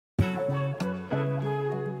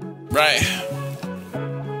Right.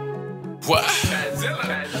 What?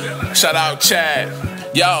 Shout out Chad.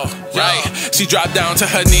 Yo, right. She dropped down to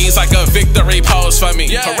her knees like a victory pose for me.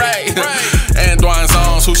 Hooray. Andwan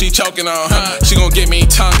Zonez, who she choking on? She gon' get me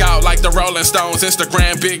tongue out like the Rolling Stones.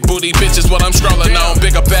 Instagram, big booty bitches, what I'm scrolling on.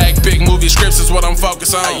 Bigger bag, big movie scripts is what I'm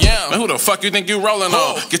focused on. Man, who the fuck you think you rolling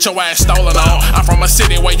on? Get your ass stolen on. I'm from a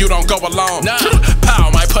city where you don't go alone.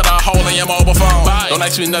 Pow, might put a hole in your mobile phone. Don't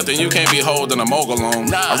ask me nothing, you can't be holding a mogul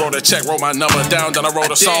on. I wrote a check, wrote my number down, then I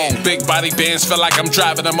wrote a song. Big body bands, feel like I'm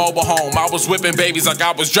driving a mobile home. I was whipping babies like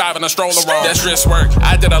I was driving a stroller on. That's wrist work.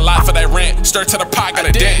 I did a lot for that rent. Stir to the pocket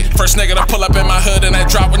a dent. First nigga to pull up in my hood and that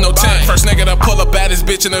drop with no tent. First nigga to pull a baddest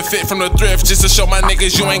bitch in a fit from the thrift, just to show my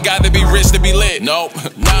niggas you ain't got to be rich to be lit. Nope,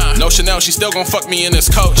 nah. No Chanel, she still gon' fuck me in this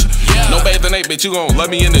coach. No bathing ape, bitch, you gon' let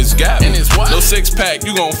me in this gap. No six pack,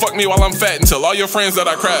 you gon' fuck me while I'm fat until all your friends that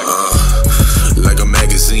I crack. Like a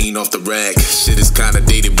magazine off the rack. Shit is kinda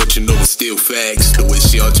dated, but you know it's still facts. The way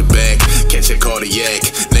she out your back, catch that cardiac.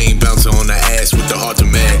 Name bouncer on the ass with the heart to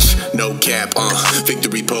match. No cap,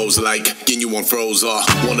 victory pose like getting you on froze,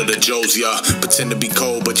 one of the Joes, yeah. Pretend to be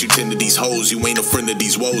cold, but you tend to these hoes. You ain't a friend of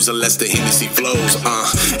these woes unless the Hennessy flows,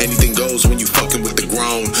 anything goes when you fucking with the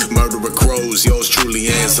grown. Murderer crows, yours truly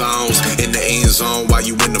end zones. In the end zone, while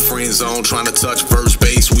you in the friend zone. Trying to touch first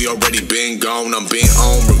base, we already been gone. I'm bent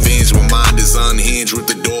on revenge, my mind is unhinged. With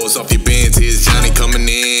the doors off your bends, here's Johnny coming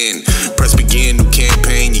in. Press begin, new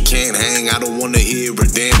campaign, you can't hang. I don't wanna hear a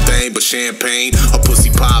damn thing but champagne. A pussy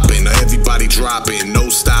popping, everybody dropping. No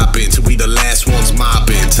stopping till we the last ones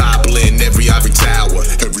mopping. Toppling every ivory tower.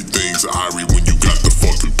 Everything's irie when you got the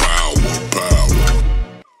fucking power.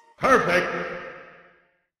 Perfect.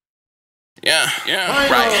 Yeah,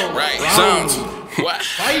 right. Zones. What?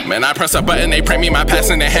 Man, I press a button, they print me my pass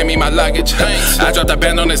and they hand me my luggage. I dropped a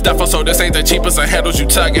band on this duffel, so this ain't the cheapest of handles you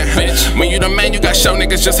tugging. When you the man, you got show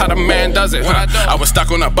niggas just how the man does it. I was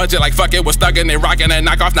stuck on a budget like fuck it, was stuck in it, rocking that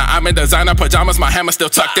knockoff. Now I'm in designer pajamas, my hammer still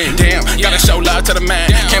tucked in. Damn, gotta show love to the man.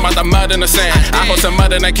 Came out the mud and the sand. I hold some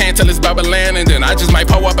mud in the can till it's bubbling, and then I just might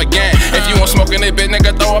pull up again. If you want smoking it, bitch,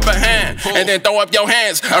 nigga, throw up a hand. And then throw up your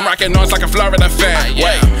hands. I'm rocking noise like a Florida fan.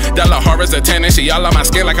 Wait, that little horror's a 10 and she all on my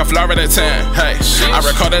skin like a Florida 10. Hey. I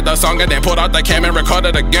recorded the song and then pulled out the cam and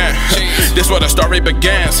recorded again. This where the story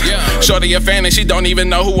begins. Shorty a fan and she don't even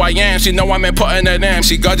know who I am. She know I'm in putting it in.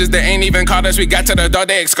 She gorgeous, they ain't even caught us. We got to the door,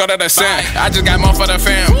 they escorted us in. I just got more for the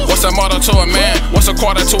fam. What's a model to a man? What's a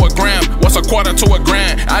quarter to a gram? What's a quarter to a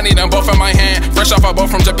grand? I need them both in my hand. Fresh off a boat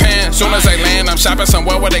from Japan. Soon as they land, I'm shopping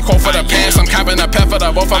somewhere where they quote for the pants. I'm copping a pet for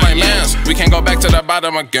the both of my mans. We can't go back to the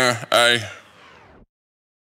bottom again. Ay.